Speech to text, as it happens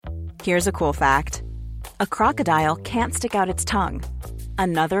Here's a cool fact. A crocodile can't stick out its tongue.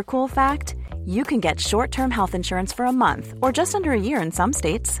 Another cool fact, you can get short-term health insurance for a month or just under a year in some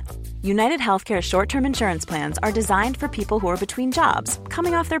states. United Healthcare short-term insurance plans are designed for people who are between jobs,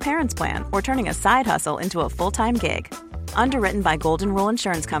 coming off their parents' plan, or turning a side hustle into a full-time gig. Underwritten by Golden Rule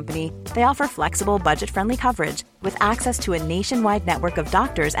Insurance Company, they offer flexible, budget-friendly coverage with access to a nationwide network of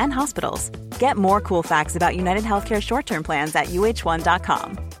doctors and hospitals. Get more cool facts about United Healthcare short-term plans at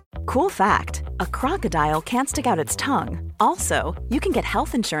uh1.com. Cool fact, a crocodile can't stick out its tongue. Also, you can get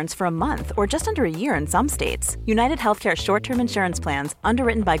health insurance for a month or just under a year in some states. United Healthcare short-term insurance plans,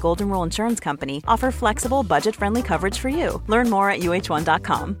 underwritten by Golden Rule Insurance Company, offer flexible, budget-friendly coverage for you. Learn more at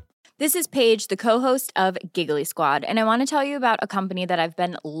uh1.com. This is Paige, the co-host of Giggly Squad, and I want to tell you about a company that I've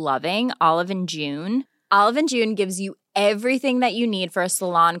been loving, Olive & June. Olive & June gives you everything that you need for a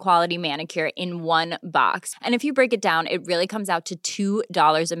salon-quality manicure in one box. And if you break it down, it really comes out to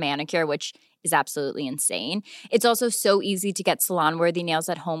 $2 a manicure, which is absolutely insane. It's also so easy to get salon-worthy nails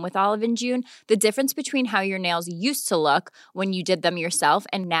at home with Olive & June. The difference between how your nails used to look when you did them yourself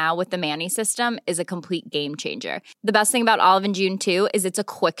and now with the Mani system is a complete game changer. The best thing about Olive & June, too, is it's a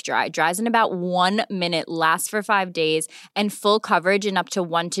quick dry. Dries in about 1 minute, lasts for 5 days, and full coverage in up to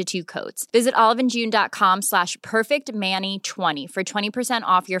 1 to 2 coats. Visit oliveandjune.com/perfectmani20 for 20%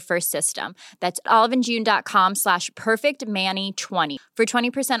 off your first system. That's oliveandjune.com/perfectmani20 for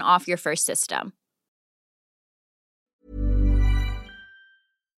 20% off your first system.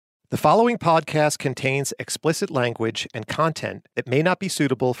 The following podcast contains explicit language and content that may not be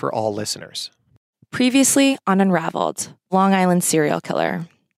suitable for all listeners. Previously on Unraveled, Long Island serial killer.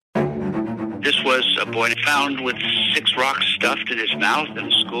 This was a boy found with 6 rocks stuffed in his mouth in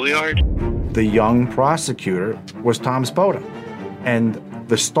the schoolyard. The young prosecutor was Tom Spota, and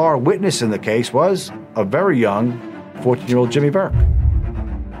the star witness in the case was a very young 14-year-old Jimmy Burke.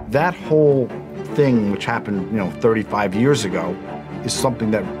 That whole thing, which happened, 35 years ago, is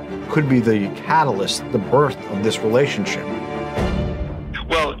something that could be the catalyst, the birth of this relationship.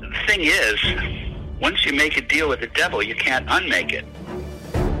 Well, the thing is, once you make a deal with the devil, you can't unmake it.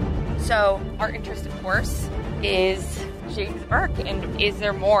 So our interest, of course, is James Burke, and is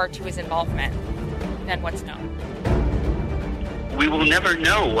there more to his involvement than what's known? We will never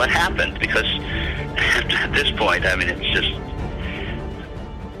know what happened because at this point, it's just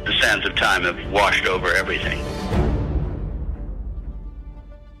the sands of time have washed over everything.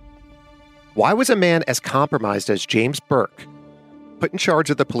 Why was a man as compromised as James Burke put in charge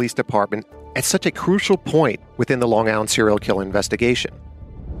of the police department at such a crucial point within the Long Island serial killer investigation?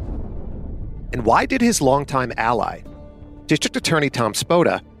 And why did his longtime ally, District Attorney Tom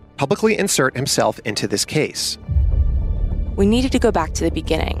Spota, publicly insert himself into this case? We needed to go back to the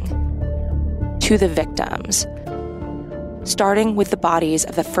beginning, to the victims, starting with the bodies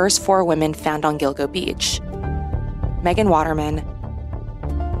of the first 4 women found on Gilgo Beach: Megan Waterman,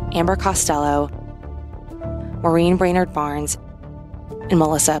 Amber Costello, Maureen Brainerd Barnes, and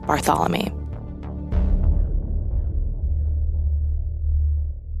Melissa Bartholomew.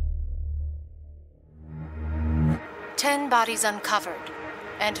 Ten bodies uncovered,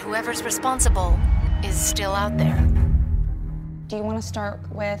 and whoever's responsible is still out there. Do you want to start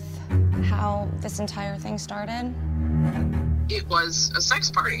with how this entire thing started? It was a sex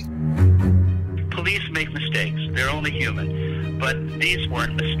party. Police make mistakes. They're only human. But these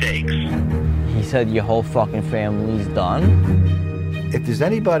weren't mistakes. He said your whole fucking family's done. If there's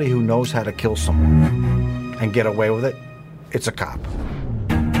anybody who knows how to kill someone and get away with it, it's a cop.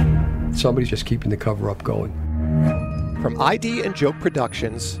 Somebody's just keeping the cover-up going. From ID and Joke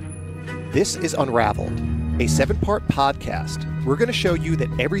Productions, this is Unraveled, a 7-part podcast. We're going to show you that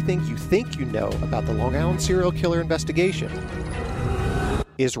everything you think you know about the Long Island serial killer investigation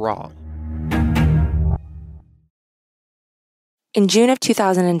is wrong. In June of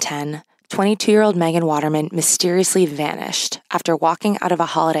 2010, 22-year-old Megan Waterman mysteriously vanished after walking out of a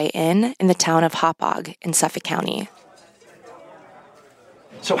Holiday Inn in the town of Hauppauge in Suffolk County.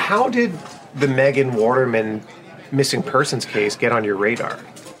 So how did the Megan Waterman missing persons case get on your radar?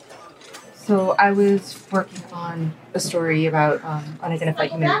 So I was working on a story about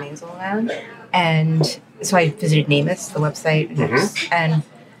unidentified human remains on Long Island, and so I visited NamUs, the website, and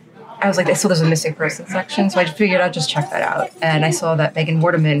I was like, I saw there's a missing person section, so I just figured I'd just check that out. And I saw that Megan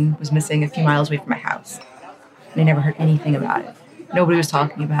Waterman was missing a few miles away from my house. And I never heard anything about it. Nobody was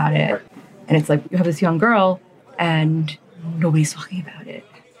talking about it. And it's like, you have this young girl, and nobody's talking about it.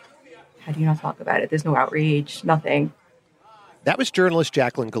 How do you not talk about it? There's no outrage, nothing. That was journalist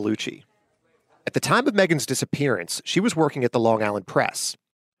Jacqueline Gallucci. At the time of Megan's disappearance, she was working at the Long Island Press.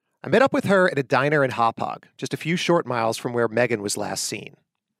 I met up with her at a diner in Hauppauge, just a few short miles from where Megan was last seen.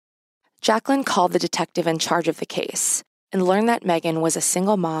 Jacqueline called the detective in charge of the case and learned that Megan was a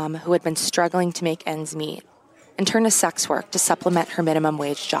single mom who had been struggling to make ends meet and turned to sex work to supplement her minimum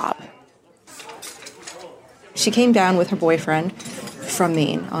wage job. She came down with her boyfriend from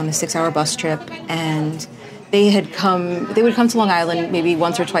Maine on a 6-hour bus trip, and they would come to Long Island maybe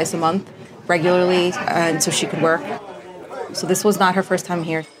once or twice a month regularly, and so she could work. So this was not her first time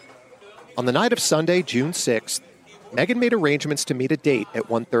here. On the night of Sunday, June 6th, Megan made arrangements to meet a date at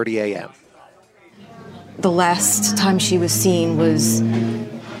 1:30 a.m. The last time she was seen was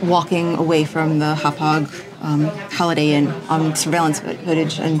walking away from the Hauppauge Holiday Inn on surveillance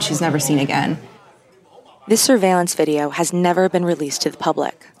footage, and she's never seen again. This surveillance video has never been released to the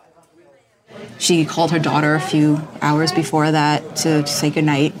public. She called her daughter a few hours before that to say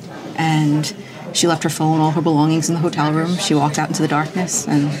goodnight, and she left her phone, all her belongings in the hotel room. She walked out into the darkness,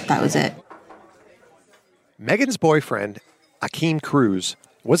 and that was it. Megan's boyfriend, Akeem Cruz,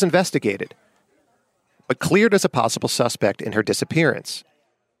 was investigated, but cleared as a possible suspect in her disappearance.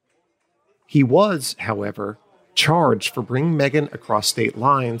 He was, however, charged for bringing Megan across state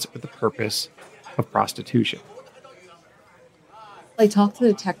lines for the purpose of prostitution. I talked to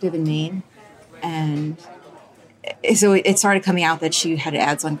the detective in Maine, and so it started coming out that she had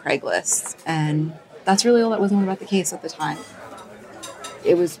ads on Craigslist, and that's really all that was known about the case at the time.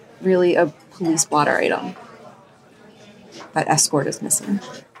 It was really a police blotter item. That escort is missing.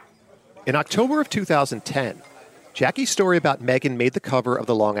 In October of 2010, Jackie's story about Megan made the cover of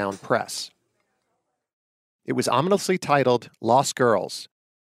the Long Island Press. It was ominously titled, "Lost Girls.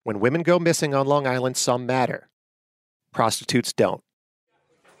 When women go missing on Long Island, some matter. Prostitutes don't."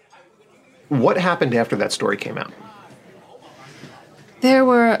 What happened after that story came out? There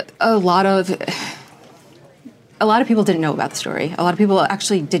were a lot of people didn't know about the story. A lot of people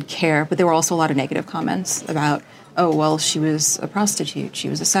actually did care, but there were also a lot of negative comments about, oh, well, she was a prostitute. She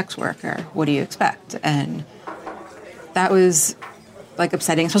was a sex worker. What do you expect? And that was,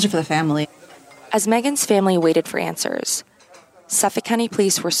 upsetting, especially for the family. As Megan's family waited for answers, Suffolk County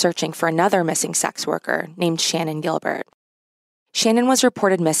Police were searching for another missing sex worker named Shannon Gilbert. Shannon was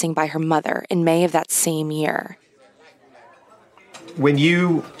reported missing by her mother in May of that same year. When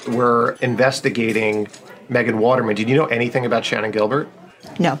you were investigating Megan Waterman, did you know anything about Shannon Gilbert?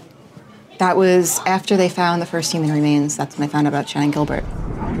 No. That was after they found the first human remains. That's when I found out about Shannon Gilbert.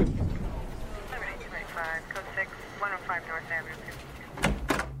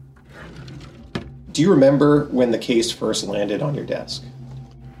 Do you remember when the case first landed on your desk?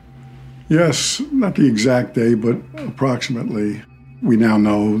 Yes, not the exact day, but approximately. We now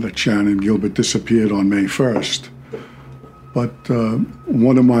know that Shannon Gilbert disappeared on May 1st. But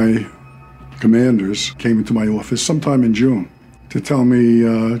one of my commanders came into my office sometime in June to tell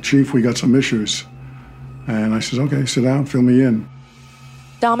me, Chief, we got some issues. And I said, okay, sit down, fill me in.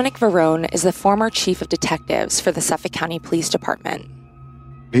 Dominic Varone is the former chief of detectives for the Suffolk County Police Department.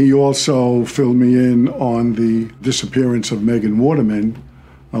 He also filled me in on the disappearance of Megan Waterman,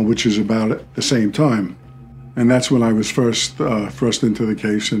 which is about at the same time. And that's when I was first thrust into the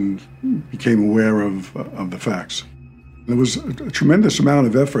case and became aware of the facts. There was a tremendous amount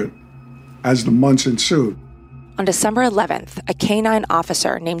of effort as the months ensued. On December 11th, a K-9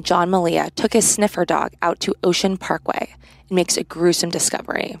 officer named John Malia took his sniffer dog out to Ocean Parkway and makes a gruesome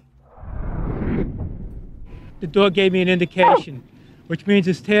discovery. The dog gave me an indication, which means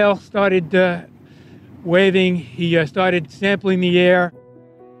his tail started waving. He started sampling the air.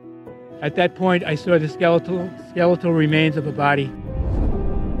 At that point, I saw the skeletal remains of a body.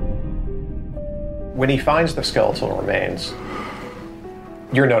 When he finds the skeletal remains,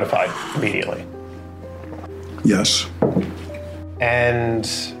 you're notified immediately. Yes. And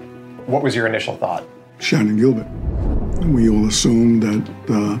what was your initial thought? Shannon Gilbert. We all assumed that,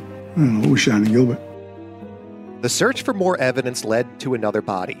 it was Shannon Gilbert. The search for more evidence led to another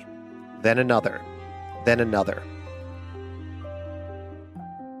body, then another, then another.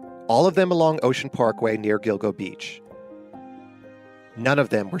 All of them along Ocean Parkway near Gilgo Beach. None of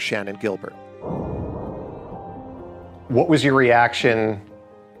them were Shannon Gilbert. What was your reaction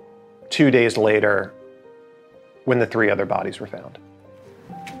 2 days later when the 3 other bodies were found?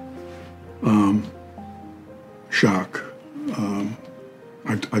 Shock.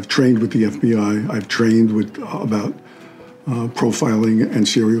 I've trained with the FBI. I've trained about profiling and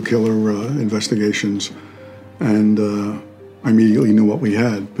serial killer investigations. And I immediately knew what we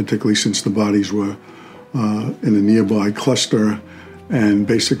had, particularly since the bodies were in a nearby cluster, and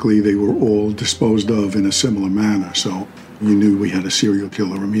basically they were all disposed of in a similar manner. So you knew we had a serial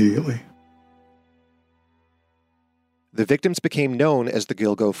killer immediately. The victims became known as the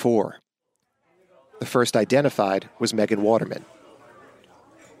Gilgo Four. The first identified was Megan Waterman.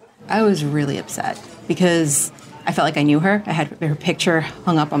 I was really upset because I felt like I knew her. I had her picture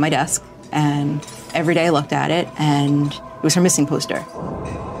hung up on my desk, and every day I looked at it, and it was her missing poster.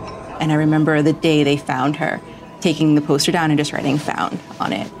 And I remember the day they found her, taking the poster down and just writing "found"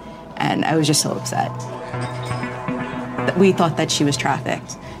 on it. And I was just so upset. We thought that she was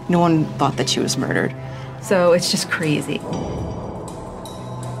trafficked. No one thought that she was murdered. So it's just crazy.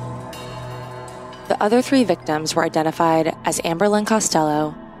 The other 3 victims were identified as Amber Lynn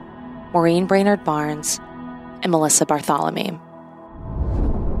Costello, Maureen Brainerd Barnes, and Melissa Bartholomew.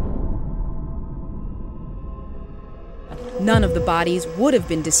 None of the bodies would have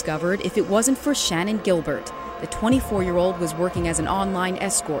been discovered if it wasn't for Shannon Gilbert. The 24-year-old was working as an online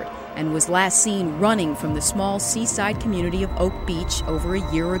escort and was last seen running from the small seaside community of Oak Beach over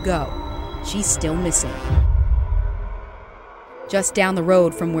a year ago. She's still missing. Just down the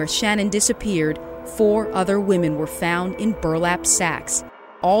road from where Shannon disappeared, 4 other women were found in burlap sacks.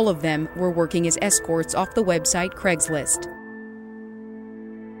 All of them were working as escorts off the website Craigslist.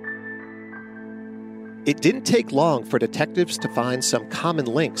 It didn't take long for detectives to find some common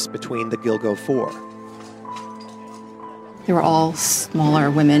links between the Gilgo Four. They were all smaller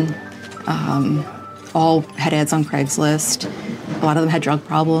women, all had ads on Craigslist. A lot of them had drug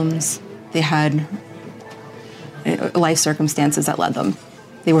problems. They had life circumstances that led them.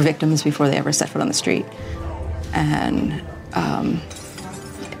 They were victims before they ever set foot on the street. And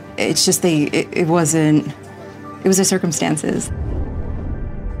it's just it was their circumstances.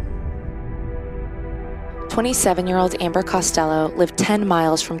 27-year-old Amber Costello lived 10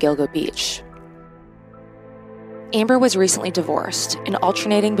 miles from Gilgo Beach. Amber was recently divorced and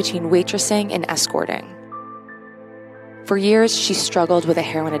alternating between waitressing and escorting. For years, she struggled with a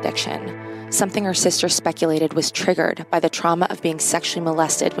heroin addiction, something her sister speculated was triggered by the trauma of being sexually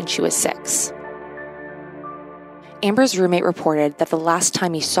molested when she was 6. Amber's roommate reported that the last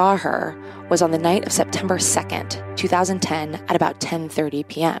time he saw her was on the night of September 2nd, 2010 at about 10:30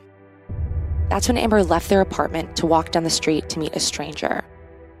 p.m. That's when Amber left their apartment to walk down the street to meet a stranger.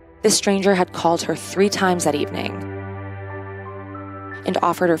 This stranger had called her 3 times that evening and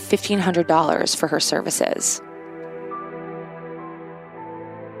offered her $1,500 for her services.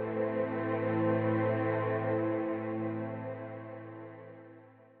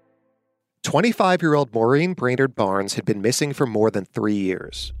 "25-year-old Maureen Brainerd Barnes had been missing for more than 3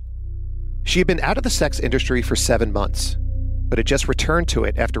 years. She had been out of the sex industry for 7 months, but had just returned to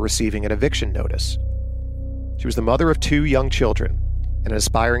it after receiving an eviction notice. She was the mother of 2 young children and an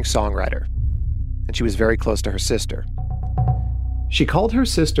aspiring songwriter, and she was very close to her sister. She called her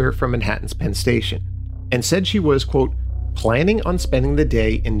sister from Manhattan's Penn Station and said she was, quote, planning on spending the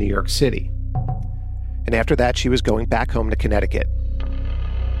day in New York City. And after that, she was going back home to Connecticut.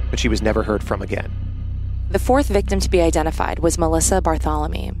 But she was never heard from again. The 4th victim to be identified was Melissa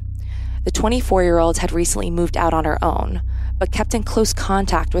Bartholomew. The 24-year-old had recently moved out on her own, but kept in close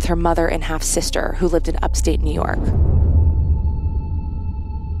contact with her mother and half-sister who lived in upstate New York.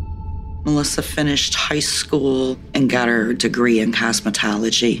 Melissa finished high school and got her degree in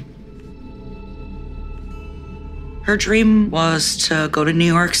cosmetology. Her dream was to go to New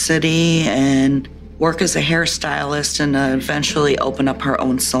York City and work as a hairstylist and eventually open up her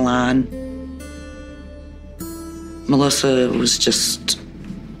own salon. Melissa was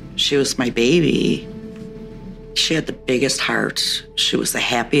she was my baby. She had the biggest heart. She was the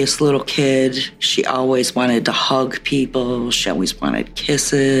happiest little kid. She always wanted to hug people. She always wanted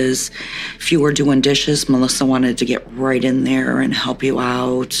kisses. If you were doing dishes, Melissa wanted to get right in there and help you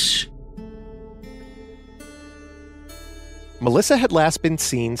out. Melissa had last been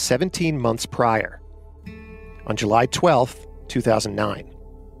seen 17 months prior, on July 12th, 2009.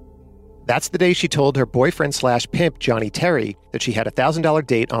 That's the day she told her boyfriend/pimp, Johnny Terry, that she had a $1,000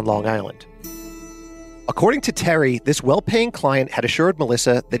 date on Long Island. According to Terry, this well-paying client had assured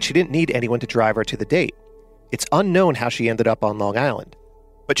Melissa that she didn't need anyone to drive her to the date. It's unknown how she ended up on Long Island,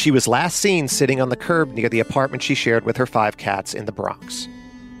 but she was last seen sitting on the curb near the apartment she shared with her 5 cats in the Bronx.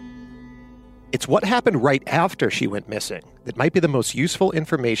 It's what happened right after she went missing that might be the most useful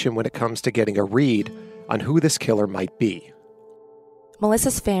information when it comes to getting a read on who this killer might be.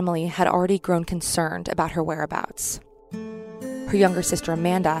 Melissa's family had already grown concerned about her whereabouts. Her younger sister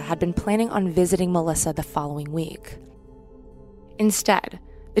Amanda had been planning on visiting Melissa the following week. Instead,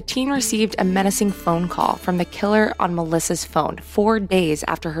 the teen received a menacing phone call from the killer on Melissa's phone 4 days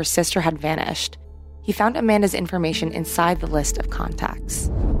after her sister had vanished. He found Amanda's information inside the list of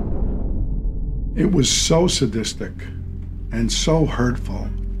contacts. It was so sadistic and so hurtful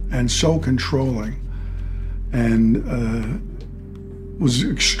and so controlling and was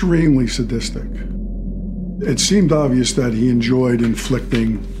extremely sadistic. It seemed obvious that he enjoyed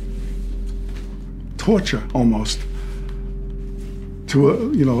inflicting torture almost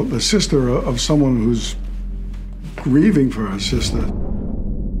to the sister of someone who's grieving for her sister.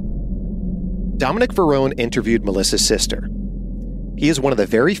 Dominic Varrone interviewed Melissa's sister. He is one of the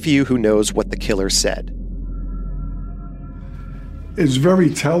very few who knows what the killer said. It's very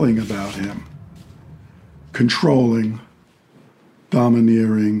telling about him. Controlling,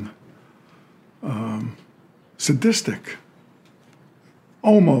 domineering, sadistic,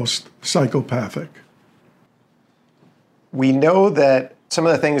 almost psychopathic. We know that some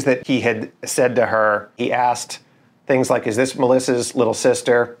of the things that he had said to her, he asked things like, is this Melissa's little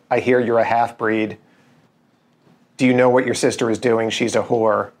sister? I hear you're a half-breed. Do you know what your sister is doing? She's a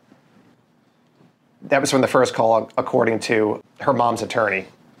whore. That was from the first call, according to her mom's attorney.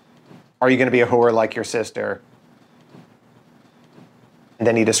 Are you going to be a whore like your sister? And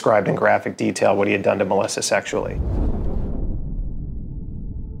then he described in graphic detail what he had done to Melissa sexually.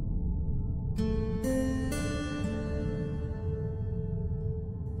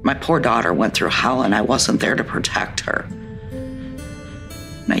 My poor daughter went through hell and I wasn't there to protect her. And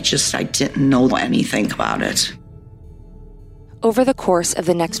I didn't know anything about it. Over the course of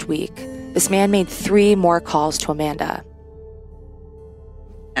the next week, this man made 3 more calls to Amanda.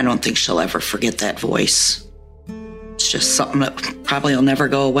 I don't think she'll ever forget that voice. It's just something that probably will never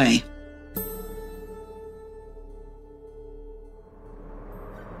go away.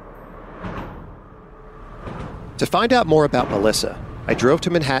 To find out more about Melissa, I drove to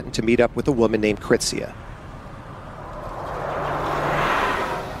Manhattan to meet up with a woman named Kritzia.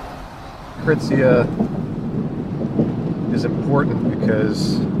 Kritzia is important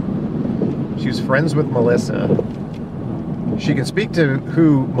because she was friends with Melissa. She can speak to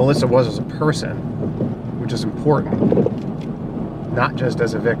who Melissa was as a person, which is important, not just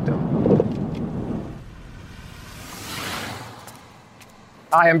as a victim.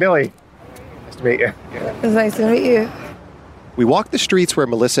 Hi, I'm Billy. Nice to meet you. It's nice to meet you. We walked the streets where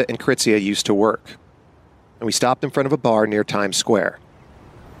Melissa and Kritzia used to work, and we stopped in front of a bar near Times Square.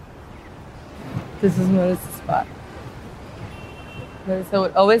 This is Melissa's spot. Melissa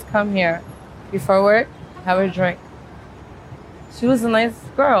would always come here before work, have a drink. She was a nice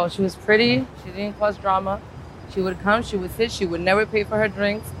girl. She was pretty. She didn't cause drama. She would come, she would sit, she would never pay for her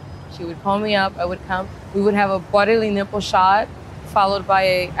drinks. She would call me up, I would come. We would have a bodily nipple shot followed by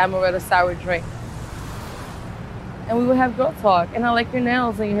a amaretto sour drink. And we would have girl talk. And I like your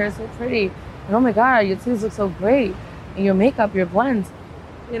nails and your hair is so pretty. And oh my God, your teeth look so great. And your makeup, your blends.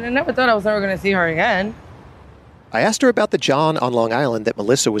 And I never thought I was ever going to see her again. I asked her about the John on Long Island that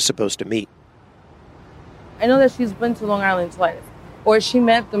Melissa was supposed to meet. I know that she's been to Long Island twice. Or she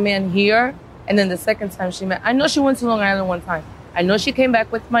met the man here, and then the second time she met... I know she went to Long Island one time. I know she came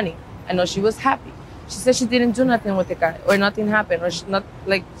back with money. I know she was happy. She said she didn't do nothing with the guy, or nothing happened, or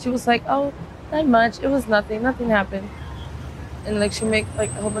she was like, oh, not much. It was nothing. Nothing happened. And she made a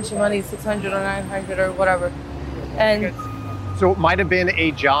whole bunch of money, 600 or 900 or whatever. And so it might have been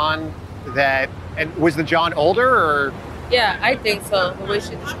a John that... And was the John older, or...? Yeah, I think so. The way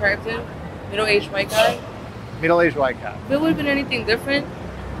she described him. Middle-aged white guy. Middle-aged white guy. If it would have been anything different,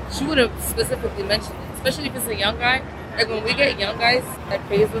 she would have specifically mentioned it. Especially if it's a young guy. Like when we get young guys that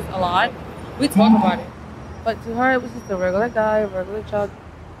pays us a lot, we talk about it. But to her, it was just a regular guy, a regular child.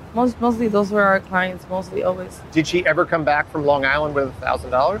 Mostly those were our clients, mostly always. Did she ever come back from Long Island with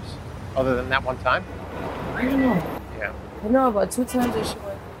 $1,000, other than that one time? I don't know. Yeah. I know about 2 times that she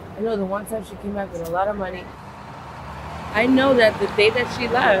went. I know the one time she came back with a lot of money. I know that the day that she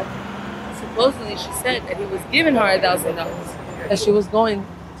left, supposedly she said that he was giving her $1,000, that she was going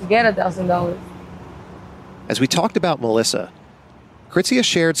to get $1,000. As we talked about Melissa, Kritzia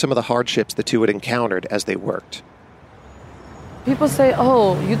shared some of the hardships the two had encountered as they worked. People say,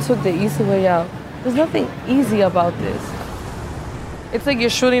 oh, you took the easy way out. There's nothing easy about this. It's like you're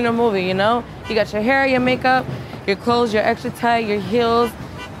shooting a movie, you know? You got your hair, your makeup, your clothes, your extra tight, your heels,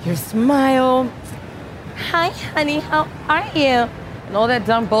 your smile. Hi, honey, how are you? And all that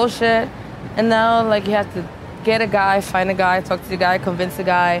dumb bullshit. And now, you have to get a guy, find a guy, talk to the guy, convince the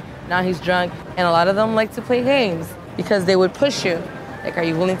guy. Now he's drunk. And a lot of them like to play games because they would push you. Like, are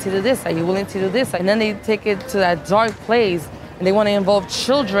you willing to do this? Are you willing to do this? And then they take it to that dark place and they want to involve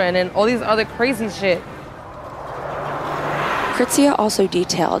children and all these other crazy shit. Kritzia also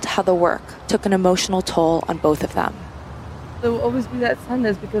detailed how the work took an emotional toll on both of them. There will always be that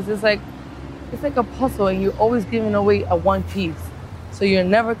sadness because it's like a puzzle and you're always giving away a one piece. So you're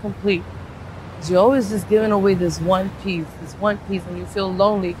never complete. You're always just giving away this one piece, and you feel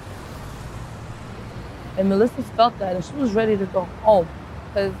lonely. And Melissa felt that, and she was ready to go home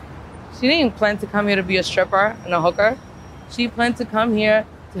because she didn't plan to come here to be a stripper and a hooker. She planned to come here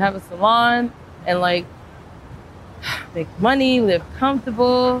to have a salon, and like make money, live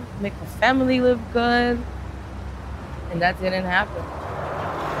comfortable, make my family live good. And that didn't happen.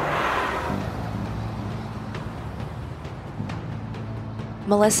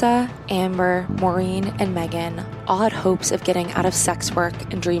 Melissa, Amber, Maureen, and Megan all had hopes of getting out of sex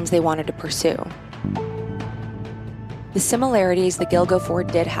work and dreams they wanted to pursue. The similarities the Gilgo Four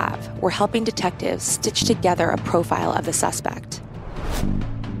did have were helping detectives stitch together a profile of the suspect.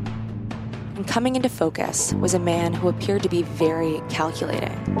 And coming into focus was a man who appeared to be very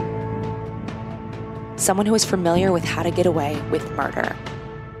calculating. Someone who was familiar with how to get away with murder.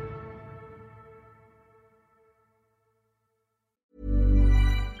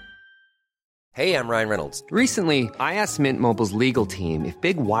 Hey, I'm Ryan Reynolds. Recently, I asked Mint Mobile's legal team if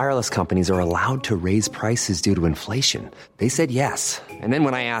big wireless companies are allowed to raise prices due to inflation. They said yes. And then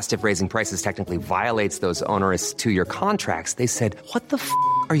when I asked if raising prices technically violates those onerous two-year contracts, they said, "What the f***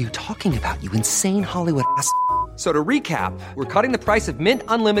 are you talking about, you insane Hollywood ass?" So to recap, we're cutting the price of Mint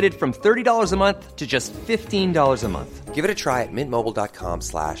Unlimited from $30 a month to just $15 a month. Give it a try at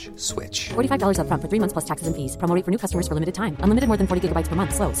mintmobile.com/switch. $45 up front for 3 months plus taxes and fees. Promo rate for new customers for limited time. Unlimited more than 40 gigabytes per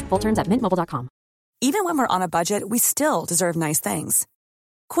month. Slows full terms at mintmobile.com. Even when we're on a budget, we still deserve nice things.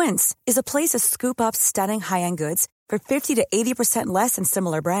 Quince is a place to scoop up stunning high-end goods for 50 to 80% less than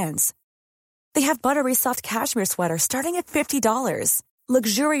similar brands. They have buttery soft cashmere sweaters starting at $50,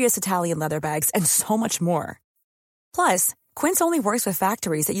 luxurious Italian leather bags, and so much more. Plus, Quince only works with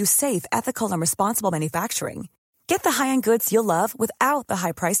factories that use safe, ethical, and responsible manufacturing. Get the high-end goods you'll love without the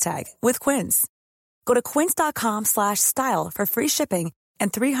high price tag with Quince. Go to quince.com/style for free shipping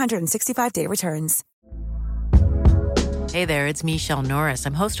and 365-day returns. Hey there, it's Michelle Norris.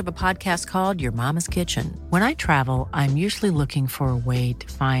 I'm host of a podcast called Your Mama's Kitchen. When I travel, I'm usually looking for a way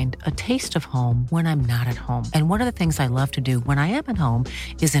to find a taste of home when I'm not at home. And one of the things I love to do when I am at home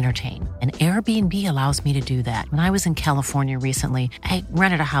is entertain. And Airbnb allows me to do that. When I was in California recently, I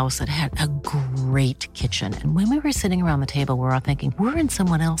rented a house that had a great kitchen. And when we were sitting around the table, we were all thinking, we're in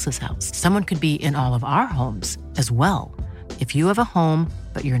someone else's house. Someone could be in all of our homes as well. If you have a home,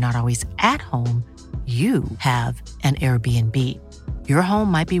 but you're not always at home, you have an Airbnb. Your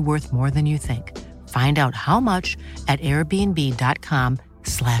home might be worth more than you think. Find out how much at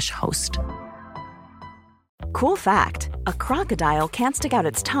airbnb.com/host. Cool fact, a crocodile can't stick out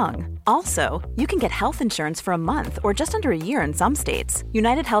its tongue. Also, you can get health insurance for a month or just under a year in some states.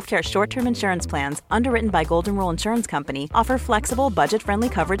 United Healthcare short-term insurance plans, underwritten by Golden Rule Insurance Company, offer flexible, budget-friendly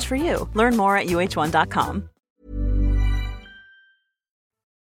coverage for you. Learn more at uh1.com.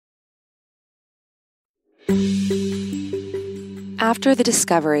 After the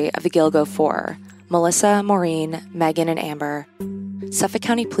discovery of the Gilgo Four, Melissa, Maureen, Megan, and Amber, Suffolk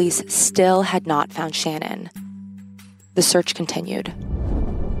County Police still had not found Shannon. The search continued.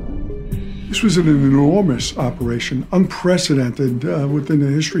 This was an enormous operation, unprecedented within the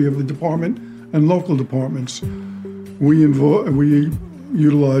history of the department and local departments. We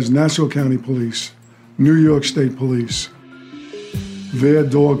utilized Nassau County Police, New York State Police, their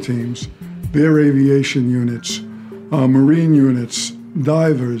dog teams, their aviation units, marine units,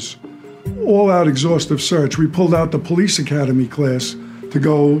 divers, all-out exhaustive search. We pulled out the police academy class to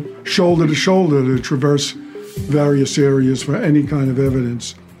go shoulder to shoulder to traverse various areas for any kind of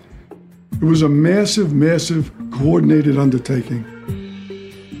evidence. It was a massive, massive coordinated undertaking.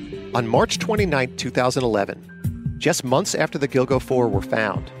 On March 29, 2011, just months after the Gilgo Four were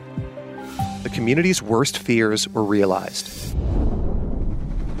found, the community's worst fears were realized.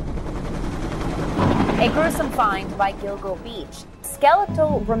 A gruesome find by Gilgo Beach.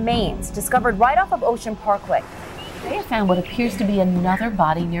 Skeletal remains discovered right off of Ocean Parkway. They have found what appears to be another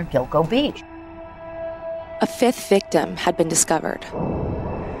body near Gilgo Beach. A fifth victim had been discovered.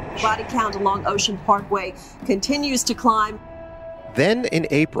 Body count along Ocean Parkway continues to climb. Then in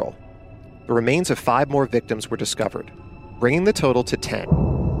April, the remains of 5 more victims were discovered, bringing the total to 10.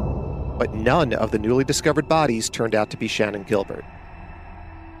 But none of the newly discovered bodies turned out to be Shannon Gilbert.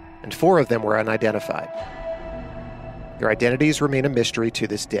 And 4 of them were unidentified. Their identities remain a mystery to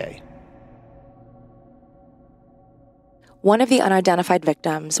this day. One of the unidentified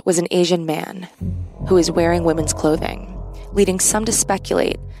victims was an Asian man who was wearing women's clothing, leading some to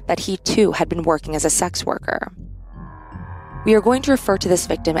speculate that he too had been working as a sex worker. We are going to refer to this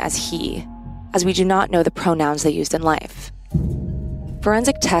victim as he, as we do not know the pronouns they used in life.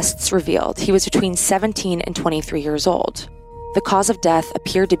 Forensic tests revealed he was between 17 and 23 years old. The cause of death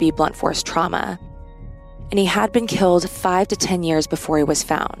appeared to be blunt force trauma, and he had been killed 5 to 10 years before he was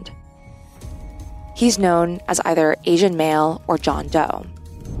found. He's known as either Asian Male or John Doe.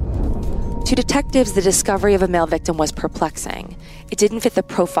 To detectives, the discovery of a male victim was perplexing. It didn't fit the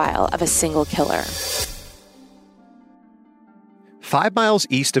profile of a single killer. 5 miles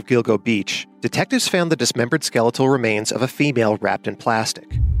east of Gilgo Beach, detectives found the dismembered skeletal remains of a female wrapped in plastic.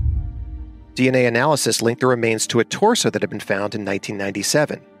 DNA analysis linked the remains to a torso that had been found in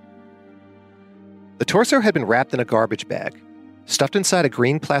 1997. The torso had been wrapped in a garbage bag, stuffed inside a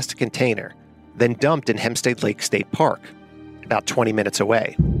green plastic container, then dumped in Hempstead Lake State Park, about 20 minutes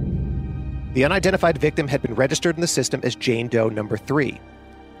away. The unidentified victim had been registered in the system as Jane Doe number 3,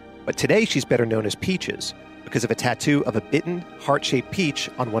 but today she's better known as Peaches because of a tattoo of a bitten, heart-shaped peach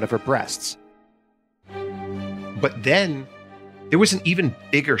on one of her breasts. But then, there was an even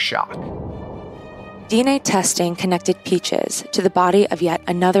bigger shock. DNA testing connected Peaches to the body of yet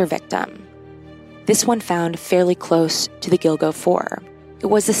another victim. This one found fairly close to the Gilgo 4. It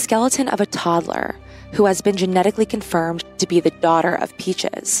was the skeleton of a toddler who has been genetically confirmed to be the daughter of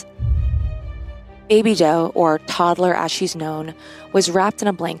Peaches. Baby Doe, or toddler as she's known, was wrapped in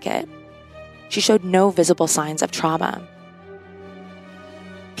a blanket. She showed no visible signs of trauma.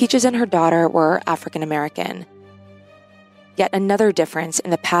 Peaches and her daughter were African American. Yet another difference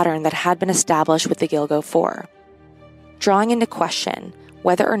in the pattern that had been established with the Gilgo 4, drawing into question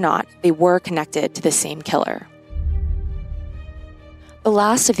whether or not they were connected to the same killer. The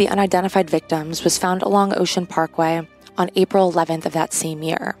last of the unidentified victims was found along Ocean Parkway on April 11th of that same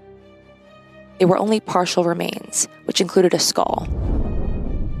year. They were only partial remains, which included a skull.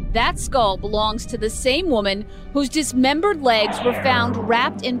 That skull belongs to the same woman whose dismembered legs were found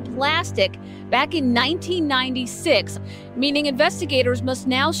wrapped in plastic back in 1996, meaning investigators must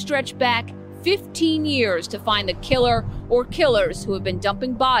now stretch back 15 years to find the killer or killers who have been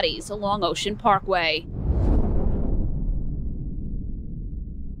dumping bodies along Ocean Parkway.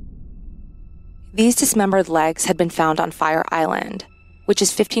 These dismembered legs had been found on Fire Island, which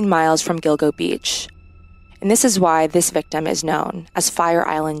is 15 miles from Gilgo Beach. And this is why this victim is known as Fire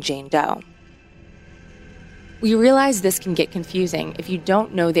Island Jane Doe. We realize this can get confusing if you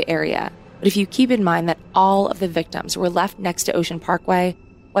don't know the area, but if you keep in mind that all of the victims were left next to Ocean Parkway,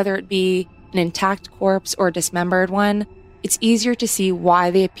 whether it be an intact corpse or a dismembered one, it's easier to see why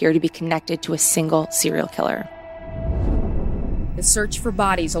they appear to be connected to a single serial killer. The search for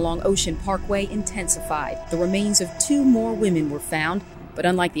bodies along Ocean Parkway intensified. The remains of 2 more women were found, but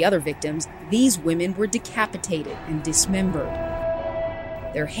unlike the other victims, these women were decapitated and dismembered.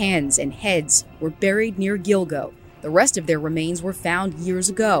 Their hands and heads were buried near Gilgo. The rest of their remains were found years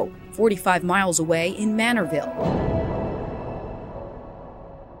ago, 45 miles away in Manorville.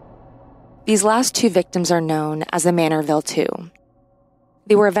 These last 2 victims are known as the Manorville 2.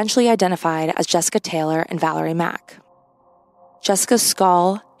 They were eventually identified as Jessica Taylor and Valerie Mack. Jessica's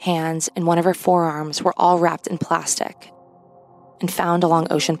skull, hands, and one of her forearms were all wrapped in plastic and found along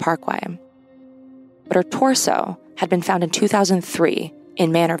Ocean Parkway. But her torso had been found in 2003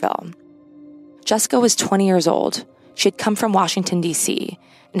 in Manorville. Jessica was 20 years old. She had come from Washington, D.C.,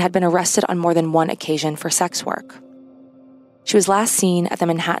 and had been arrested on more than one occasion for sex work. She was last seen at the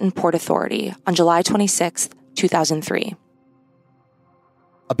Manhattan Port Authority on July 26, 2003.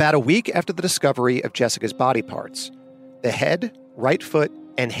 About a week after the discovery of Jessica's body parts, the head, right foot,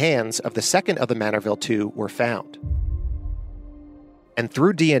 and hands of the second of the Manorville 2 were found. And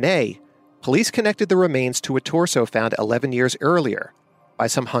through DNA, police connected the remains to a torso found 11 years earlier by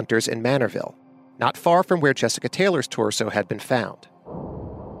some hunters in Manorville, not far from where Jessica Taylor's torso had been found.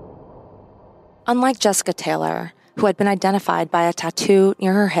 Unlike Jessica Taylor, who had been identified by a tattoo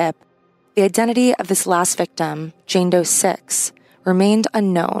near her hip, the identity of this last victim, Jane Doe 6, remained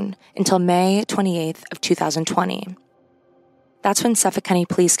unknown until May 28th of 2020. That's when Suffolk County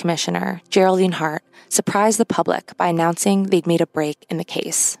Police Commissioner Geraldine Hart surprised the public by announcing they'd made a break in the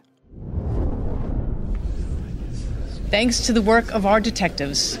case. Thanks to the work of our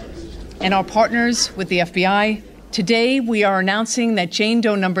detectives and our partners with the FBI, today we are announcing that Jane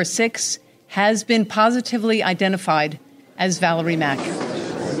Doe number 6 has been positively identified as Valerie Mack.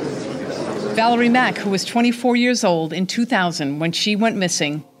 Valerie Mack, who was 24 years old in 2000 when she went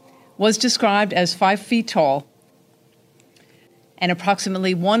missing, was described as 5 feet tall and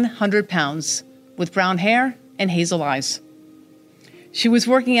approximately 100 pounds, with brown hair and hazel eyes. She was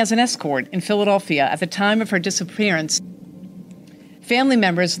working as an escort in Philadelphia at the time of her disappearance. Family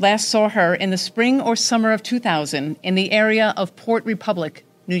members last saw her in the spring or summer of 2000 in the area of Port Republic,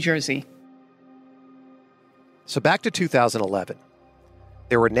 New Jersey. So back to 2011.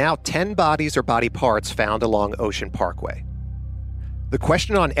 There were now 10 bodies or body parts found along Ocean Parkway. The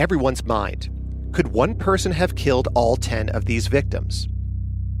question on everyone's mind: could one person have killed all 10 of these victims?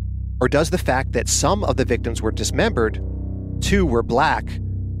 Or does the fact that some of the victims were dismembered, 2 were black,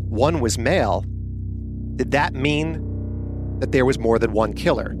 one was male, did that mean that there was more than one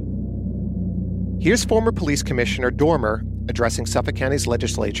killer? Here's former Police Commissioner Dormer addressing Suffolk County's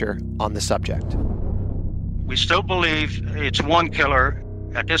legislature on the subject. We still believe it's one killer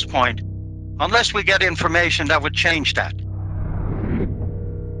at this point, unless we get information that would change that.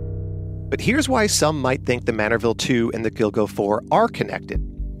 But here's why some might think the Manorville 2 and the Gilgo 4 are connected,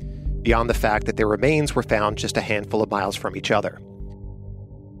 beyond the fact that their remains were found just a handful of miles from each other.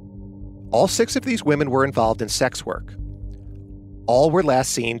 All 6 of these women were involved in sex work. All were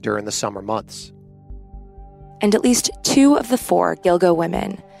last seen during the summer months. And at least 2 of the 4 Gilgo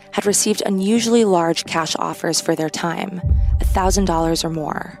women had received unusually large cash offers for their time, $1,000 or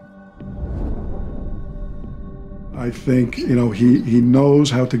more. I think, he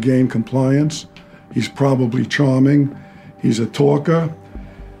knows how to gain compliance. He's probably charming. He's a talker.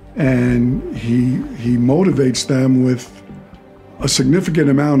 And he motivates them with a significant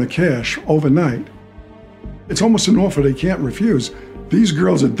amount of cash overnight. It's almost an offer they can't refuse. These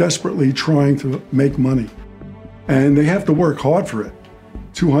girls are desperately trying to make money. And they have to work hard for it.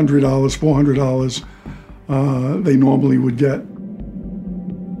 $200, $400 they normally would get.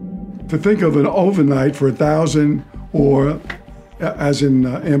 To think of an overnight for $1,000 or, as in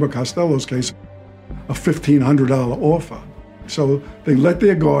Amber Costello's case, a $1,500 offer. So they let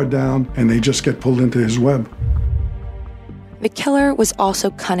their guard down and they just get pulled into his web. The killer was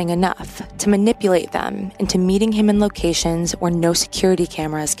also cunning enough to manipulate them into meeting him in locations where no security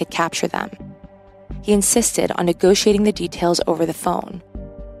cameras could capture them. He insisted on negotiating the details over the phone,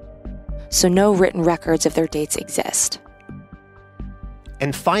 so no written records of their dates exist.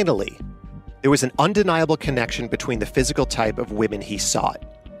 And finally, there was an undeniable connection between the physical type of women he sought.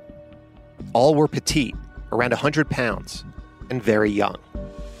 All were petite, around 100 pounds, and very young.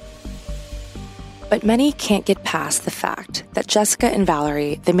 But many can't get past the fact that Jessica and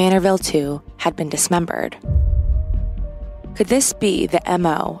Valerie, the Manorville 2, had been dismembered. Could this be the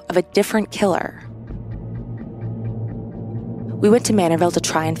MO of a different killer? We went to Manorville to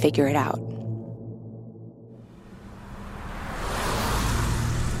try and figure it out.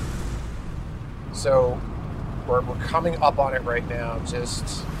 So we're coming up on it right now.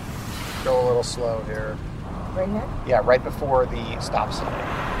 Just go a little slow here. Right here? Yeah, right before the stop sign.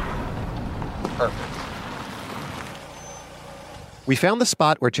 Perfect. We found the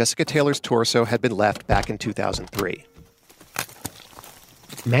spot where Jessica Taylor's torso had been left back in 2003.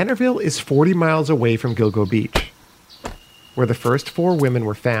 Manorville is 40 miles away from Gilgo Beach, where the first 4 women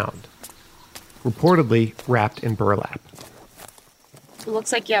were found, reportedly wrapped in burlap. It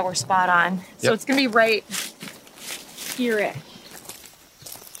looks like, we're spot on. So Yep. it's going to be right here-ish.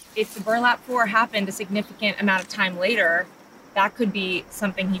 If the burlap 4 happened a significant amount of time later, that could be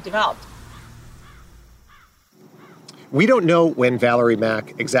something he developed. We don't know when Valerie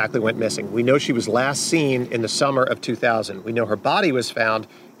Mack exactly went missing. We know she was last seen in the summer of 2000. We know her body was found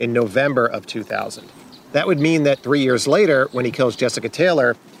in November of 2000. That would mean that 3 years later, when he kills Jessica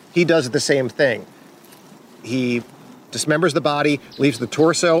Taylor, he does the same thing. He dismembers the body, leaves the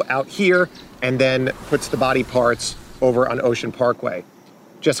torso out here, and then puts the body parts over on Ocean Parkway.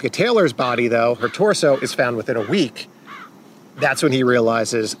 Jessica Taylor's body, though, her torso, is found within a week. That's when he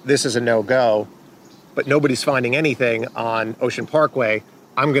realizes this is a no-go, but nobody's finding anything on Ocean Parkway.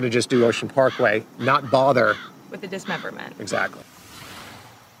 I'm going to just do Ocean Parkway, not bother. With the dismemberment. Exactly.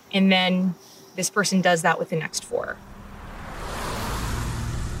 And then this person does that with the next 4.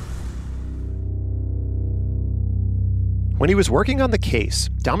 When he was working on the case,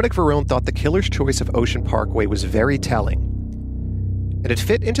 Dominic Verone thought the killer's choice of Ocean Parkway was very telling. And it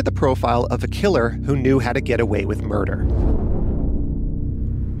fit into the profile of a killer who knew how to get away with murder.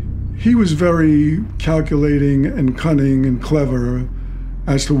 He was very calculating and cunning and clever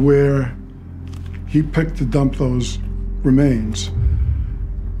as to where he picked to dump those remains.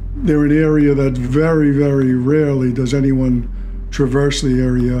 They're an area that very, very rarely does anyone traverse the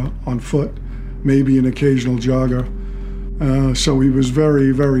area on foot, maybe an occasional jogger. So he was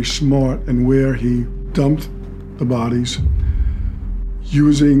very, very smart in where he dumped the bodies,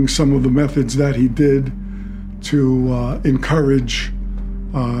 using some of the methods that he did to encourage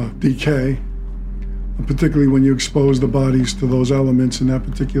decay, particularly when you expose the bodies to those elements in that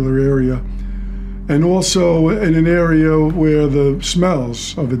particular area. And also in an area where the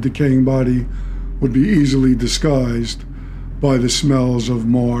smells of a decaying body would be easily disguised by the smells of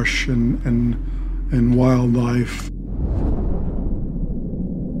marsh and wildlife.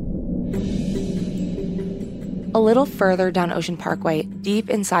 A little further down Ocean Parkway, deep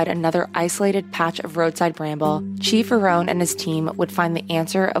inside another isolated patch of roadside bramble, Chief Verone and his team would find the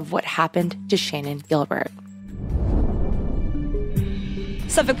answer of what happened to Shannan Gilbert.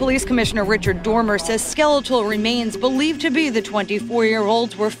 Suffolk Police Commissioner Richard Dormer says skeletal remains believed to be the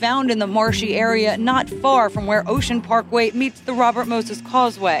 24-year-olds were found in the marshy area not far from where Ocean Parkway meets the Robert Moses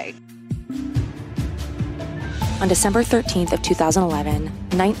Causeway. On December 13th of 2011,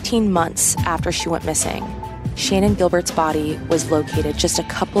 19 months after she went missing, Shannan Gilbert's body was located just a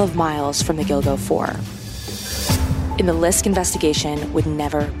couple of miles from the Gilgo 4. And the Lisk investigation would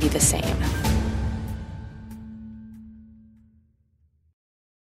never be the same.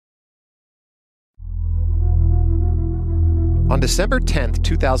 On December 10th,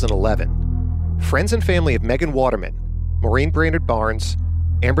 2011, friends and family of Megan Waterman, Maureen Brainerd Barnes,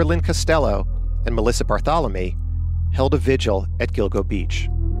 Amberlynn Costello, and Melissa Bartholomew held a vigil at Gilgo Beach.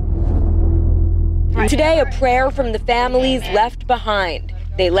 Today, a prayer from the families left behind.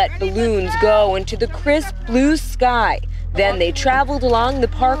 They let balloons go into the crisp blue sky. Then they traveled along the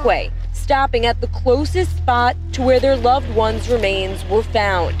parkway, stopping at the closest spot to where their loved ones' remains were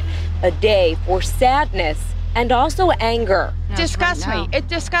found. A day for sadness and also anger. Disgusts me. It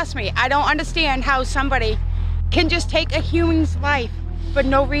disgusts me. I don't understand how somebody can just take a human's life for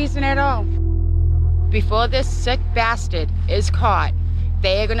no reason at all. Before this sick bastard is caught,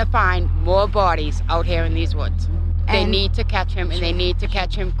 they are going to find more bodies out here in these woods. They need to catch him, and they need to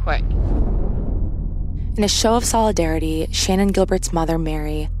catch him quick. In a show of solidarity, Shannan Gilbert's mother,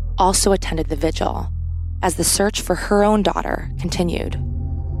 Mary, also attended the vigil as the search for her own daughter continued.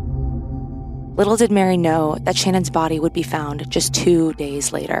 Little did Mary know that Shannan's body would be found just 2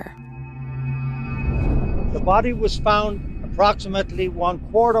 days later. The body was found approximately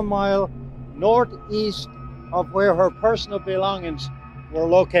 1/4 mile northeast of where her personal belongings were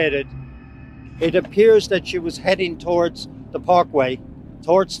located. It appears that she was heading towards the parkway,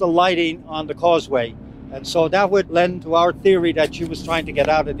 towards the lighting on the causeway. And so that would lend to our theory that she was trying to get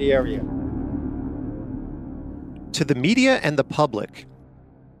out of the area. To the media and the public,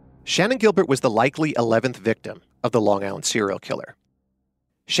 Shannan Gilbert was the likely 11th victim of the Long Island serial killer.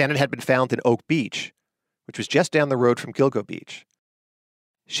 Shannan had been found in Oak Beach, which was just down the road from Gilgo Beach.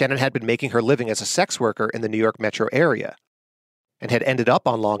 Shannan had been making her living as a sex worker in the New York metro area and had ended up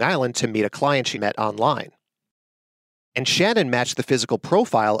on Long Island to meet a client she met online. And Shannan matched the physical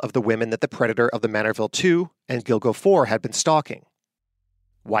profile of the women that the predator of the Manorville 2 and Gilgo 4 had been stalking.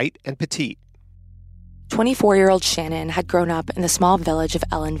 White and petite. 24-year-old Shannan had grown up in the small village of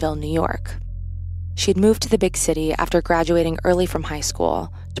Ellenville, New York. She had moved to the big city after graduating early from high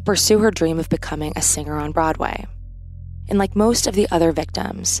school to pursue her dream of becoming a singer on Broadway. And like most of the other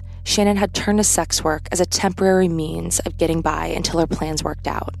victims, Shannan had turned to sex work as a temporary means of getting by until her plans worked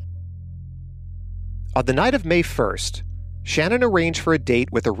out. On the night of May 1st, Shannan arranged for a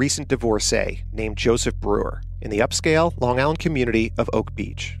date with a recent divorcee named Joseph Brewer in the upscale Long Island community of Oak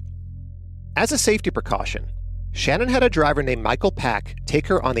Beach. As a safety precaution, Shannan had a driver named Michael Pack take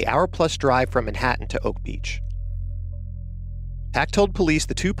her on the hour-plus drive from Manhattan to Oak Beach. Pack told police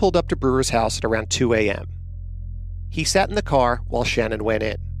the two pulled up to Brewer's house at around 2 a.m. He sat in the car while Shannan went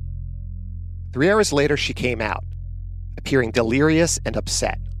in. 3 hours later, she came out, appearing delirious and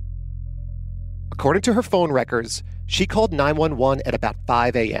upset. According to her phone records, she called 911 at about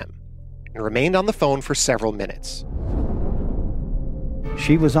 5 a.m. and remained on the phone for several minutes.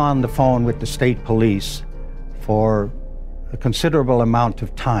 She was on the phone with the state police for a considerable amount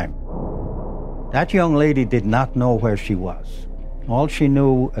of time. That young lady did not know where she was. All she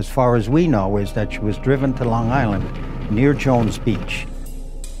knew, as far as we know, is that she was driven to Long Island near Jones Beach.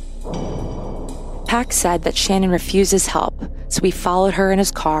 Pack said that Shannan refused his help, so he followed her in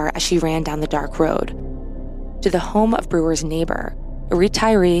his car as she ran down the dark road to the home of Brewer's neighbor, a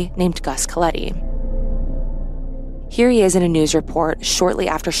retiree named Gus Coletti. Here he is in a news report shortly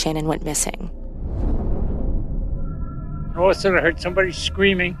after Shannan went missing. All of a sudden I heard somebody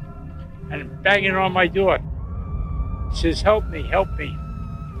screaming and banging on my door. She says, "Help me, help me."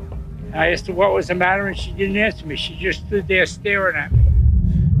 And I asked her what was the matter, and she didn't answer me. She just stood there staring at me.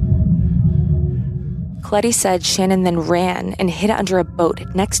 Coletti said Shannan then ran and hid under a boat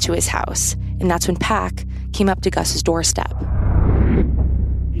next to his house, and that's when Pack came up to Gus's doorstep.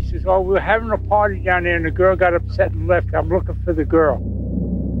 He says, "Oh, we were having a party down there, and the girl got upset and left. I'm looking for the girl."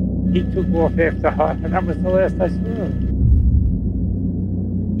 He took off after her, and that was the last I saw her.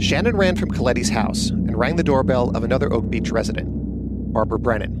 Shannan ran from Coletti's house and rang the doorbell of another Oak Beach resident, Barbara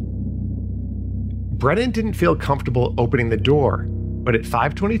Brennan. Brennan didn't feel comfortable opening the door, but at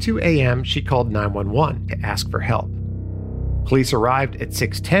 5:22 a.m., she called 911 to ask for help. Police arrived at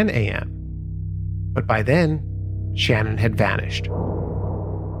 6:10 a.m., but by then, Shannan had vanished.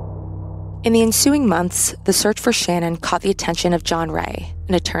 In the ensuing months, the search for Shannan caught the attention of John Ray,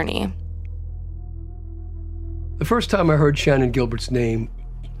 an attorney. The first time I heard Shannan Gilbert's name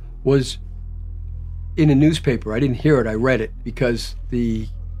was in a newspaper. I didn't hear it, I read it, because the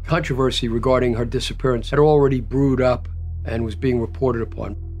controversy regarding her disappearance had already brewed up and was being reported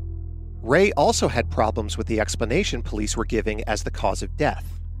upon. Ray also had problems with the explanation police were giving as the cause of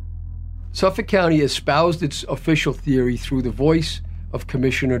death. Suffolk County espoused its official theory through the voice of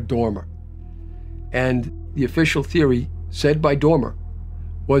Commissioner Dormer. And the official theory, said by Dormer,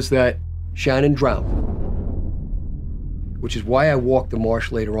 was that Shannon drowned, which is why I walked the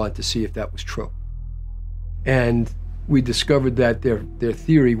marsh later on to see if that was true. And we discovered that their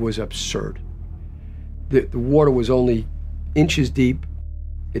theory was absurd. The water was only inches deep.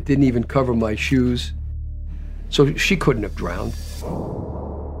 It didn't even cover my shoes. So she couldn't have drowned.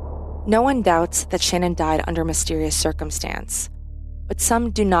 No one doubts that Shannon died under mysterious circumstance, but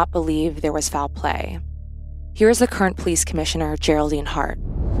some do not believe there was foul play. Here is the current police commissioner, Geraldine Hart.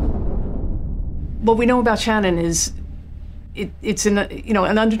 What we know about Shannon is it's an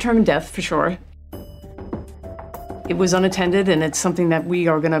undetermined death for sure. It was unattended, and it's something that we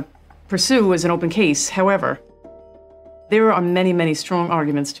are going to pursue as an open case. However, there are many, many strong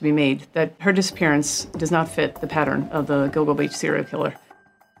arguments to be made that her disappearance does not fit the pattern of the Gilgo Beach serial killer.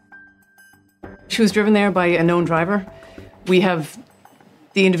 She was driven there by a known driver. We have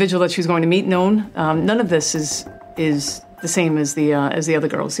the individual that she was going to meet known. None of this is the same as the other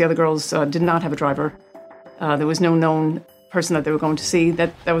girls. The other girls did not have a driver. There was no known person that they were going to see.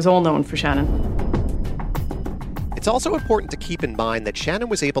 That was all known for Shannon. It's also important to keep in mind that Shannon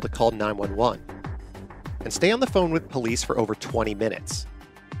was able to call 911 and stay on the phone with police for over 20 minutes.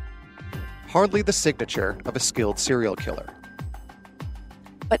 Hardly the signature of a skilled serial killer.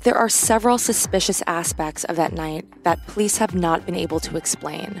 But there are several suspicious aspects of that night that police have not been able to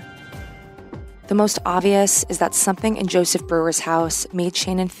explain. The most obvious is that something in Joseph Brewer's house made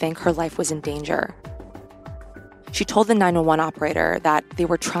Shannon think her life was in danger. She told the 911 operator that they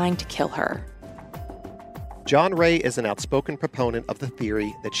were trying to kill her. John Ray is an outspoken proponent of the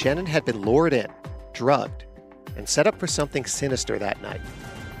theory that Shannon had been lured in, drugged, and set up for something sinister that night.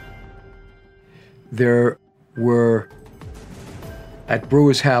 There were, at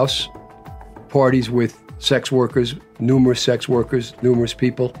Brewer's house, parties with sex workers, numerous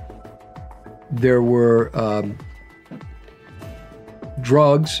people. There were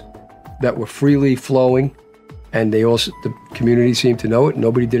drugs that were freely flowing, and the community seemed to know it.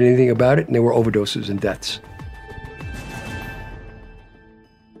 Nobody did anything about it, and there were overdoses and deaths.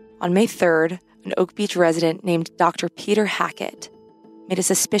 On May 3rd, an Oak Beach resident named Dr. Peter Hackett made a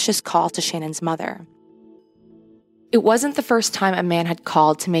suspicious call to Shannon's mother. It wasn't the first time a man had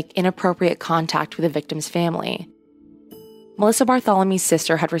called to make inappropriate contact with the victim's family. Melissa Bartholomew's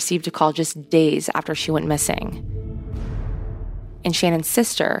sister had received a call just days after she went missing. And Shannon's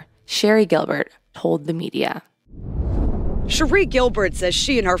sister, Sherry Gilbert, told the media. Cherie Gilbert says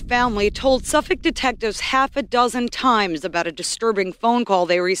she and her family told Suffolk detectives half a dozen times about a disturbing phone call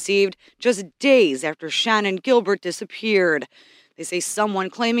they received just days after Shannon Gilbert disappeared. They say someone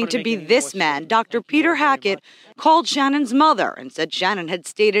claiming to be this man, Dr. Peter Hackett, called Shannon's mother and said Shannon had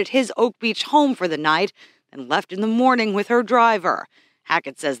stayed at his Oak Beach home for the night and left in the morning with her driver.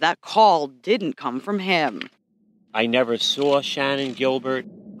 Hackett says that call didn't come from him. I never saw Shannon Gilbert.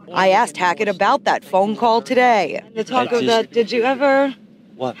 I asked Hackett about that phone call today. The talk of that, did you ever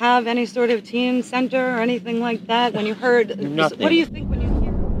have any sort of teen center or anything like that when you heard? Nothing. What do you think when you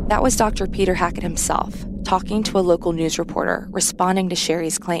hear? That was Dr. Peter Hackett himself, talking to a local news reporter, responding to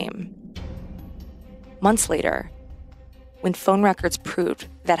Sherry's claim. Months later, when phone records proved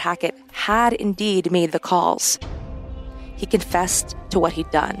that Hackett had indeed made the calls, he confessed to what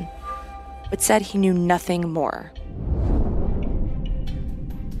he'd done, but said he knew nothing more.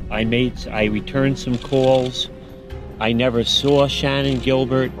 I returned some calls. I never saw Shannon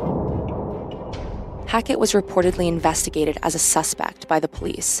Gilbert. Hackett was reportedly investigated as a suspect by the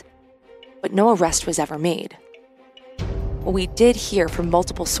police, but no arrest was ever made. What we did hear from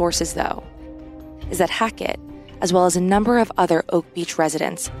multiple sources, though, is that Hackett, as well as a number of other Oak Beach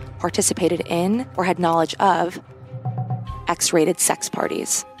residents, participated in or had knowledge of X-rated sex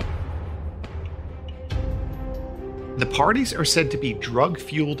parties. The parties are said to be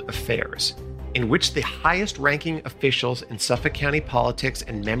drug-fueled affairs in which the highest-ranking officials in Suffolk County politics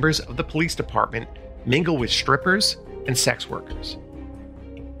and members of the police department mingle with strippers and sex workers.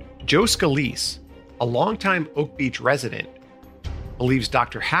 Joe Scalise, a longtime Oak Beach resident, believes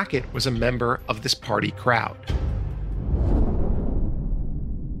Dr. Hackett was a member of this party crowd.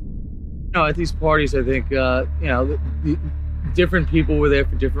 At these parties, I think, the different people were there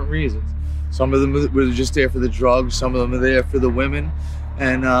for different reasons. Some of them were just there for the drugs, some of them were there for the women,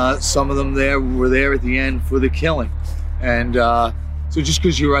 and some of them were there at the end for the killing. And So just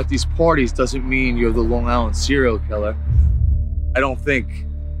because you're at these parties doesn't mean you're the Long Island serial killer. I don't think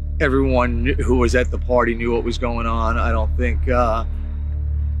everyone who was at the party knew what was going on. I don't think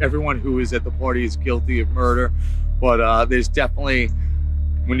everyone who was at the party is guilty of murder. But there's definitely,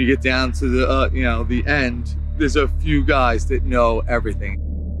 when you get down to the end, there's a few guys that know everything.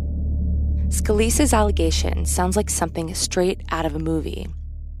 Scalise's allegation sounds like something straight out of a movie.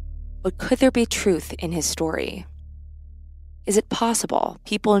 But could there be truth in his story? Is it possible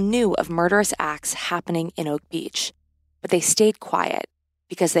people knew of murderous acts happening in Oak Beach, but they stayed quiet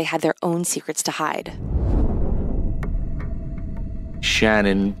because they had their own secrets to hide?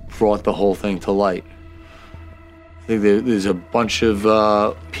 Shannon brought the whole thing to light. I think there's a bunch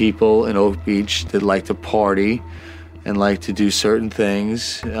of people in Oak Beach that like to party and like to do certain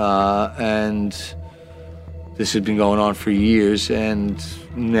things, and this has been going on for years, and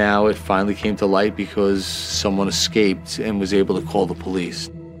now it finally came to light because someone escaped and was able to call the police.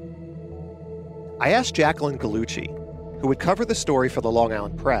 I asked Jacqueline Gallucci, who would cover the story for the Long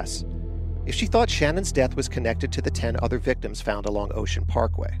Island Press, if she thought Shannon's death was connected to the 10 other victims found along Ocean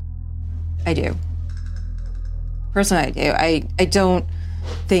Parkway. I do. Personally, I do. I don't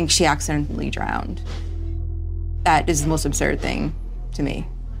think she accidentally drowned. That is the most absurd thing to me,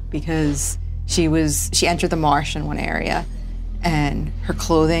 because she entered the marsh in one area and her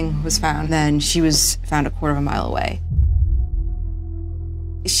clothing was found. Then she was found a quarter of a mile away.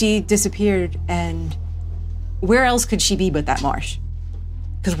 She disappeared, and where else could she be but that marsh?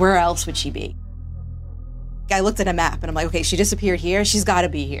 Because where else would she be? I looked at a map and I'm like, okay, she disappeared here, she's gotta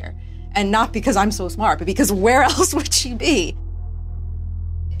be here. And not because I'm so smart, but because where else would she be?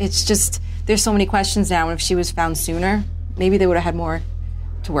 It's just, there's so many questions now, and if she was found sooner, maybe they would have had more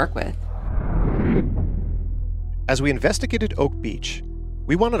to work with. As we investigated Oak Beach,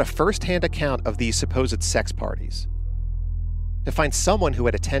 we wanted a first-hand account of these supposed sex parties, to find someone who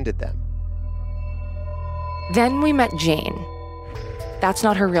had attended them. Then we met Jane. That's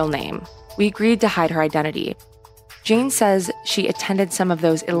not her real name. We agreed to hide her identity. Jane says she attended some of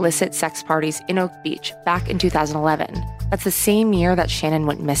those illicit sex parties in Oak Beach back in 2011. That's the same year that Shannon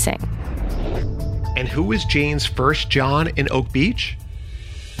went missing. And who was Jane's first John in Oak Beach?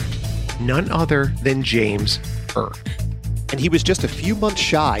 None other than James Burke. And he was just a few months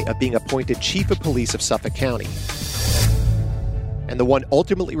shy of being appointed Chief of Police of Suffolk County, and the one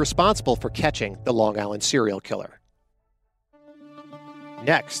ultimately responsible for catching the Long Island serial killer.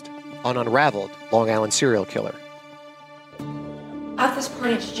 Next, on Unraveled, Long Island Serial Killer. At this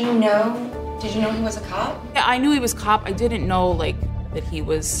point, did you know he was a cop? Yeah, I knew he was a cop. I didn't know, that he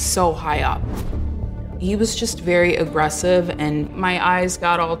was so high up. He was just very aggressive, and my eyes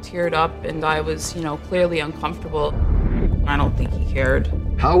got all teared up, and I was, clearly uncomfortable. I don't think he cared.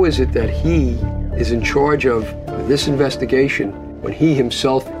 How is it that he is in charge of this investigation when he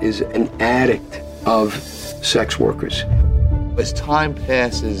himself is an addict of sex workers? As time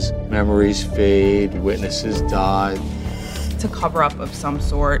passes, memories fade, witnesses die. It's a cover-up of some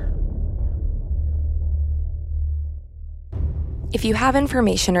sort. If you have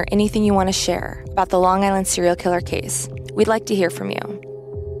information or anything you want to share about the Long Island serial killer case, we'd like to hear from you.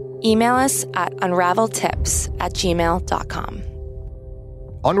 Email us at unraveledtips@gmail.com.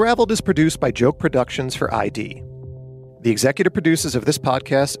 Unraveled is produced by Joke Productions for ID. The executive producers of this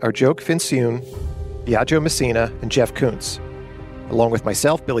podcast are Joke Fincione, Biagio Messina, and Jeff Kuntz, along with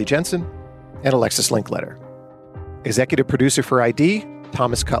myself, Billy Jensen, and Alexis Linkletter. Executive producer for ID,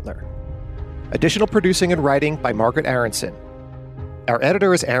 Thomas Cutler. Additional producing and writing by Margaret Aronson. Our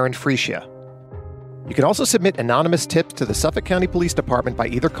editor is Aaron Freesia. You can also submit anonymous tips to the Suffolk County Police Department by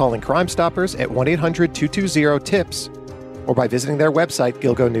either calling Crime Stoppers at 1-800-220-TIPS or by visiting their website,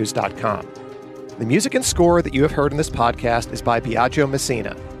 gilgonews.com. The music and score that you have heard in this podcast is by Biagio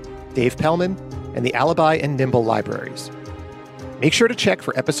Messina, Dave Pellman, and the Alibi and Nimble Libraries. Make sure to check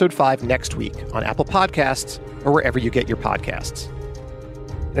for Episode 5 next week on Apple Podcasts or wherever you get your podcasts.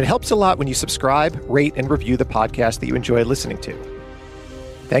 And it helps a lot when you subscribe, rate, and review the podcast that you enjoy listening to.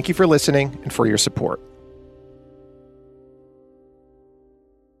 Thank you for listening and for your support.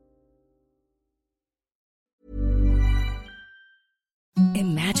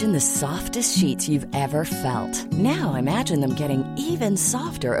 Imagine the softest sheets you've ever felt. Now imagine them getting even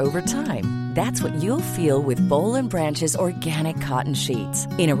softer over time. That's what you'll feel with Boll & Branch's organic cotton sheets.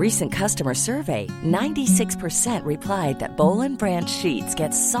 In a recent customer survey, 96% replied that Boll & Branch sheets get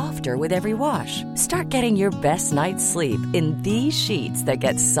softer with every wash. Start getting your best night's sleep in these sheets that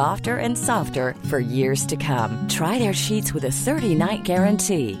get softer and softer for years to come. Try their sheets with a 30-night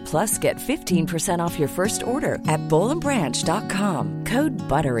guarantee. Plus, get 15% off your first order at bollandbranch.com. Code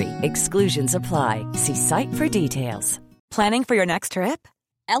BUTTERY. Exclusions apply. See site for details. Planning for your next trip?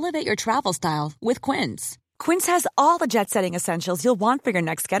 Elevate your travel style with Quince. Quince has all the jet-setting essentials you'll want for your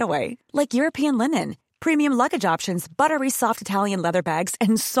next getaway, like European linen, premium luggage options, buttery soft Italian leather bags,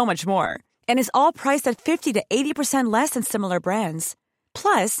 and so much more. And is all priced at 50 to 80% less than similar brands.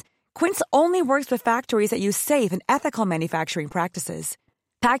 Plus, Quince only works with factories that use safe and ethical manufacturing practices.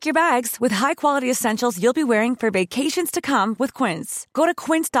 Pack your bags with high-quality essentials you'll be wearing for vacations to come with Quince. Go to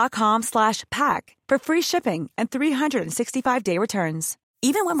quince.com/pack for free shipping and 365-day returns.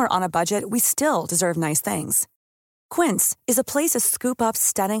 Even when we're on a budget, we still deserve nice things. Quince is a place to scoop up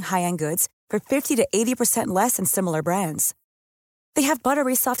stunning high-end goods for 50 to 80% less than similar brands. They have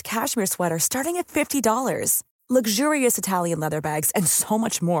buttery soft cashmere sweaters starting at $50, luxurious Italian leather bags, and so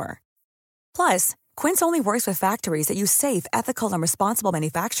much more. Plus, Quince only works with factories that use safe, ethical, and responsible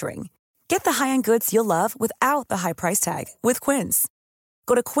manufacturing. Get the high-end goods you'll love without the high price tag with Quince.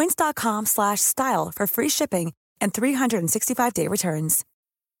 Go to quince.com/style for free shipping and 365-day returns.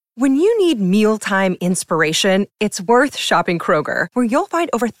 When you need mealtime inspiration, it's worth shopping Kroger, where you'll find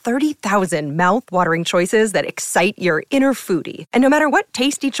over 30,000 mouth-watering choices that excite your inner foodie. And no matter what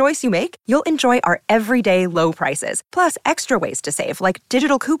tasty choice you make, you'll enjoy our everyday low prices, plus extra ways to save, like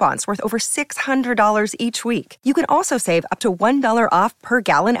digital coupons worth over $600 each week. You can also save up to $1 off per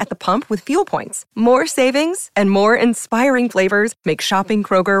gallon at the pump with fuel points. More savings and more inspiring flavors make shopping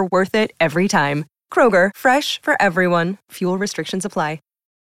Kroger worth it every time. Kroger, fresh for everyone. Fuel restrictions apply.